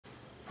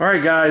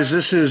Alright guys,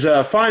 this is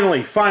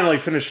finally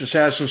finished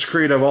Assassin's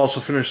Creed. I've also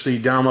finished the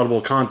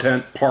downloadable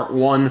content, part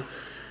 1.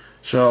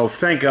 So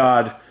thank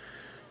God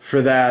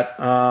for that.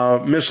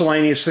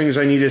 Miscellaneous things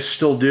I need to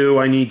still do.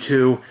 I need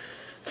to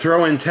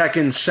throw in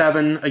Tekken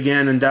 7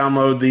 again and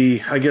download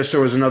the... I guess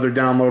there was another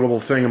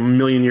downloadable thing a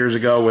million years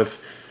ago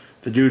with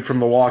the dude from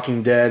The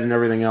Walking Dead and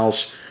everything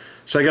else.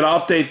 So I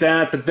got to update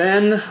that, but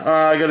then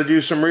I got to do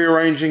some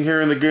rearranging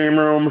here in the game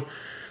room.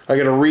 I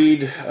got to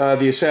read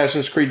the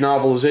Assassin's Creed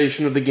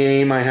novelization of the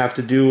game. I have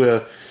to do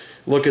a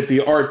look at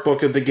the art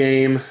book of the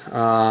game,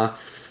 and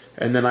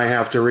then I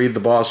have to read the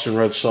Boston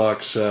Red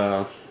Sox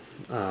World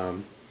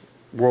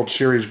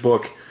Series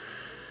book.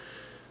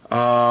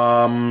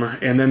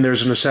 And then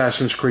there's an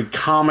Assassin's Creed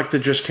comic that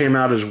just came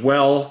out as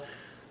well.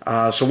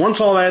 So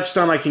once all that's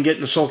done, I can get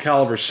into Soul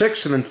Calibur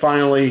 6, and then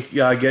finally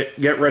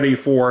get ready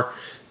for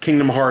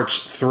Kingdom Hearts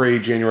 3,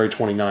 January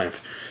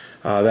 29th.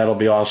 That'll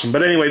be awesome.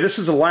 But anyway, this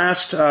is the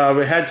last,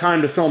 we had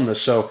time to film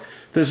this, so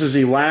this is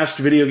the last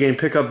video game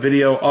pickup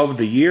video of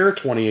the year,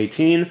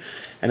 2018,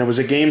 and it was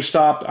a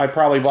GameStop. I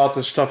probably bought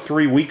this stuff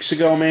 3 weeks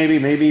ago, maybe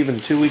even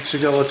 2 weeks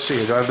ago. Let's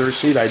see, do I have the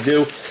receipt? I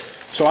do.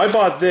 So I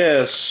bought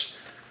this,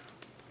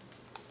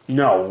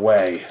 no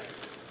way.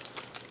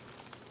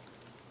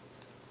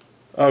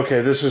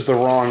 Okay, this is the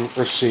wrong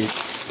receipt.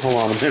 Hold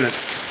on a minute.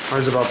 I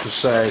was about to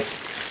say,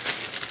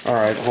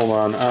 alright, hold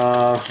on,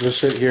 just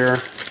sit here.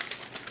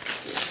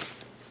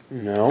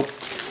 No.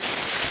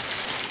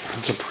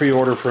 It's a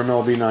pre-order for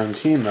MLB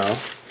 19, though.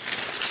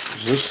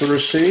 Is this the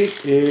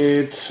receipt?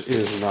 It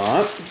is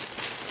not.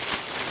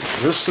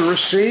 Is this the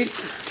receipt?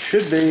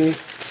 Should be.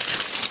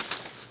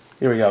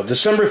 Here we go.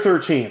 December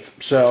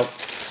 13th. So,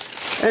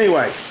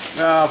 anyway,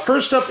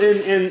 first up,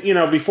 you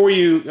know, before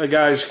you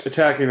guys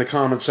attack me in the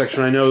comment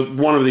section, I know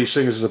one of these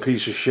things is a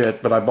piece of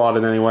shit, but I bought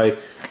it anyway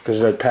because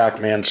it had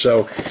Pac-Man.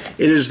 So,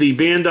 it is the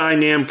Bandai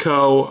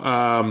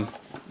Namco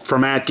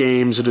from At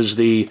Games. It is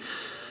the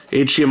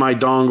HDMI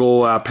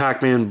dongle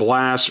pac-man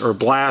Blast,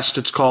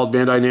 it's called,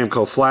 Bandai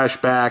Namco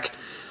Flashback,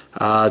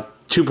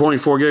 2.4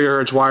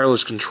 gigahertz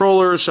wireless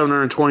controller,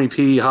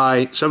 720p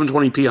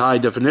high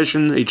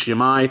definition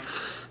HDMI,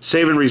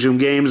 save and resume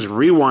games,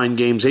 rewind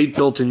games, 8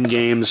 built-in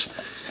games.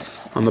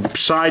 On the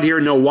side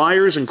here, no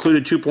wires,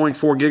 included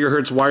 2.4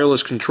 gigahertz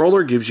wireless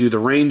controller, gives you the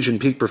range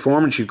and peak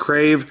performance you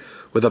crave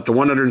with up to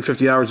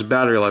 150 hours of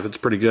battery life. It's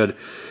pretty good.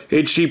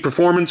 HD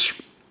performance.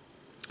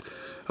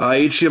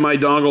 HDMI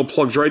dongle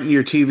plugs right into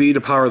your TV to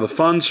power the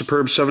fun.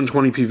 Superb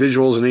 720p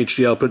visuals and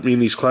HD output mean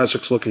these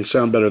classics look and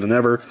sound better than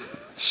ever.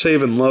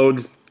 Save and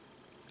load.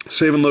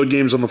 Save and load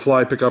games on the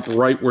fly. Pick up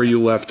right where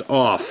you left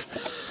off.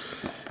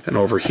 And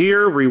over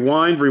here,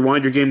 rewind.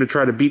 Rewind your game to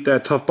try to beat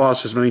that tough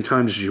boss as many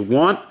times as you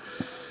want.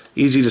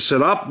 Easy to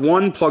set up.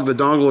 1. Plug the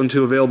dongle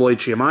into available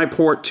HDMI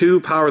port. 2.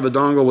 Power the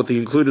dongle with the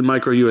included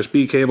micro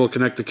USB cable.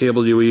 Connect the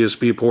cable to a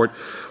USB port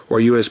or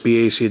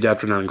USB AC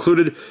adapter not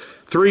included.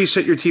 3.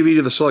 Set your TV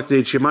to the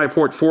selected HDMI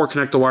port. 4.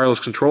 Connect the wireless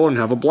controller and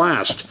have a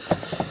blast.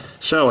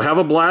 So, have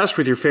a blast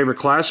with your favorite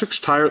classics.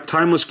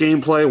 Timeless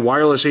gameplay,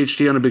 wireless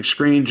HD on a big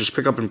screen. Just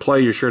pick up and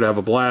play. You're sure to have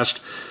a blast.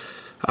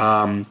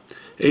 8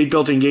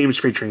 built-in games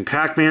featuring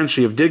Pac-Man. So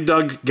you have Dig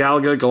Dug,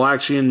 Galaga,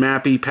 Galaxian,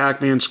 Mappy,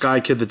 Pac-Man,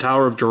 Sky Kid, The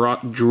Tower of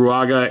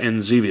Druaga,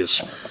 and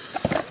Xevious.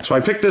 So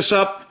I picked this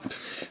up.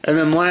 And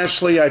then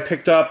lastly, I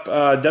picked up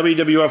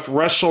WWF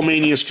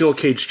WrestleMania Steel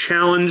Cage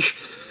Challenge.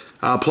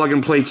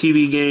 Plug-and-play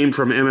TV game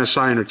from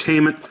MSI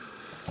Entertainment.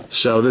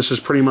 So this is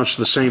pretty much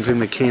the same thing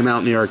that came out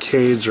in the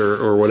arcades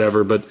or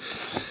whatever, but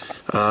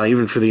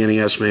even for the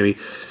NES maybe.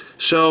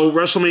 So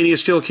WrestleMania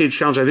Steel Cage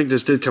Challenge, I think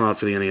this did come out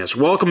for the NES.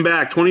 Welcome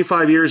back.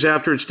 25 years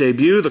after its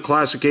debut, the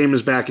classic game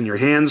is back in your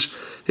hands.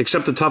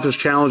 Accept the toughest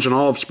challenge in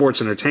all of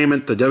sports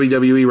entertainment, the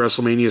WWE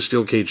WrestleMania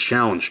Steel Cage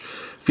Challenge.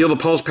 Feel the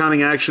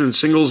pulse-pounding action in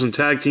singles and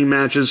tag team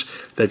matches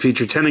that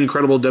feature 10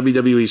 incredible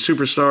WWE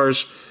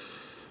superstars.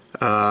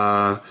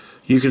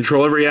 You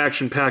control every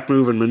action-packed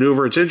move and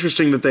maneuver. It's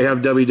interesting that they have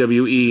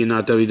WWE and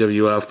not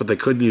WWF, but they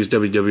couldn't use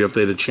WWF.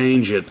 They had to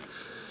change it.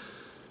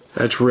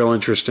 That's real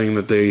interesting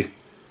that they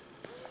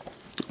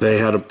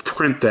had to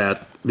print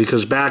that,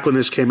 because back when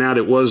this came out,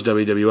 it was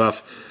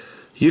WWF.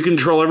 You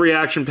control every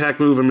action-packed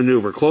move and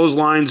maneuver.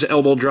 Clotheslines,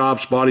 elbow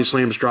drops, body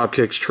slams, drop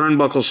kicks,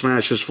 turnbuckle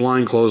smashes,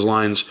 flying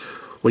clotheslines.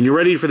 When you're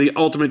ready for the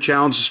ultimate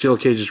challenge, the Steel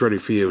Cage is ready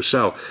for you.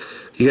 So,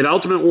 you get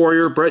Ultimate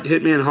Warrior, Bret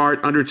Hitman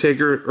Hart,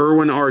 Undertaker,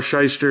 Irwin R.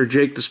 Shyster,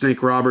 Jake the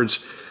Snake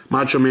Roberts,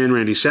 Macho Man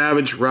Randy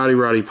Savage,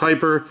 Roddy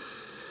Piper,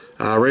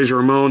 Razor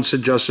Ramon,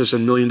 Sid Justice,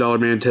 and $1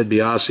 Million Man Ted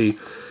DiBiase.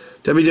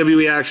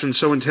 WWE action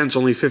so intense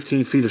only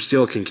 15 feet of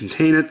steel can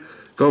contain it.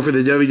 Go for the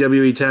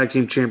WWE Tag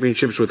Team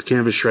Championships with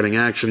canvas shredding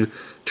action.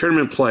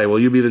 Tournament play. Will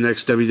you be the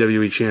next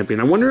WWE champion?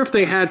 I wonder if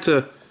they had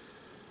to...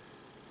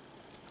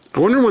 I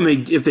wonder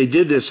if they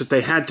did this, if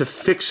they had to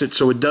fix it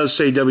so it does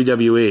say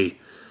WWE.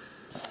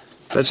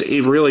 That's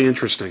really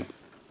interesting.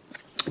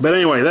 But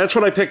anyway, that's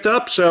what I picked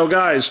up. So,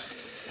 guys,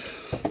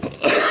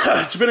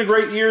 it's been a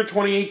great year,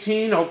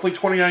 2018. Hopefully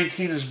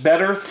 2019 is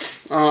better.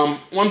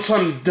 Once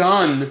I'm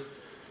done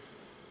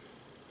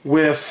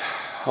with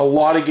a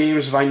lot of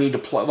games that I need to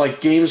play,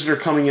 like games that are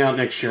coming out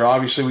next year.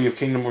 Obviously, we have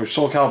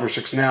Soul Calibur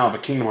 6 now,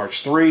 but Kingdom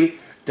Hearts 3,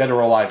 Dead or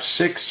Alive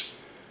 6,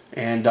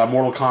 and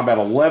Mortal Kombat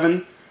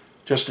 11,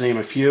 just to name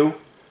a few.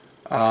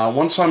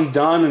 Once I'm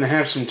done and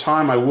have some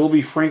time, I will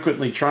be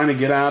frequently trying to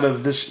get out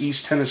of this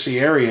East Tennessee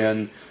area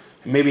and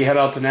maybe head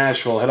out to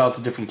Nashville, head out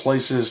to different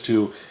places,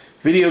 to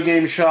video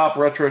game shop,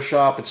 retro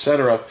shop,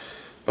 etc.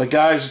 But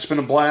guys, it's been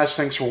a blast.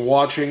 Thanks for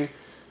watching.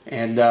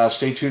 And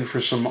stay tuned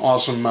for some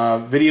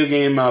awesome video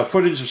game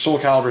footage of Soul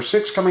Calibur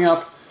 6 coming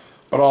up,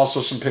 but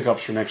also some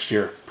pickups for next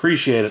year.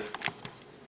 Appreciate it.